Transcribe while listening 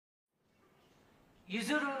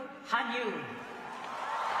Yuzuru, Hanyu.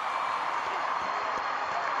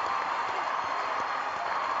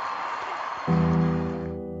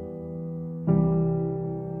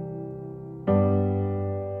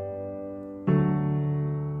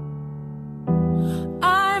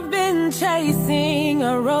 I've been chasing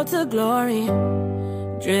a road to glory,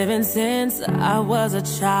 driven since I was a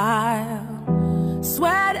child.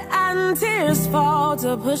 Sweat and tears fall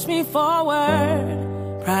to push me forward.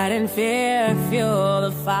 Pride and fear fuel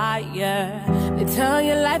the fire. They tell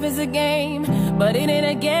you life is a game, but it ain't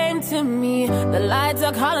a game to me. The lights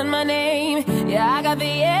are calling my name. Yeah, I got the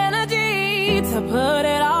energy to put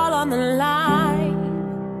it all on the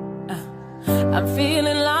line. I'm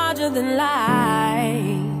feeling larger than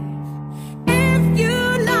life. If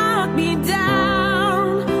you knock me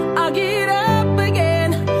down, I'll get up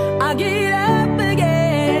again. I'll get up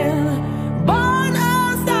again. Born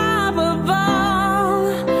unstoppable.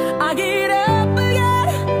 I'll get up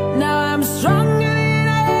again. Now I'm stronger than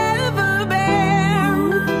I ever been.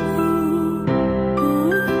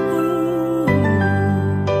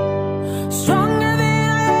 Stronger than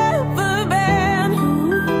I ever been.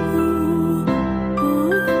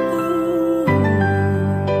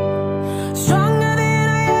 Stronger than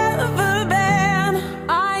I ever been.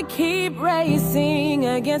 I keep racing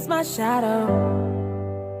against my shadow,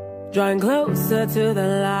 drawing closer to the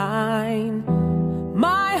line.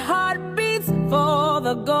 My heart beats for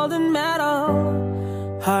the golden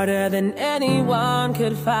medal, harder than anyone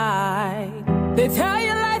could fight. They tell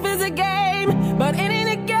you life is a game, but it ain't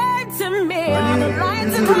a game to me. All the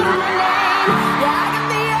lights are calling my name. Yeah, I got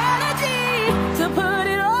the energy to put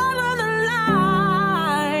it all on the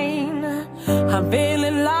line. I'm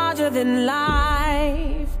feeling larger than life.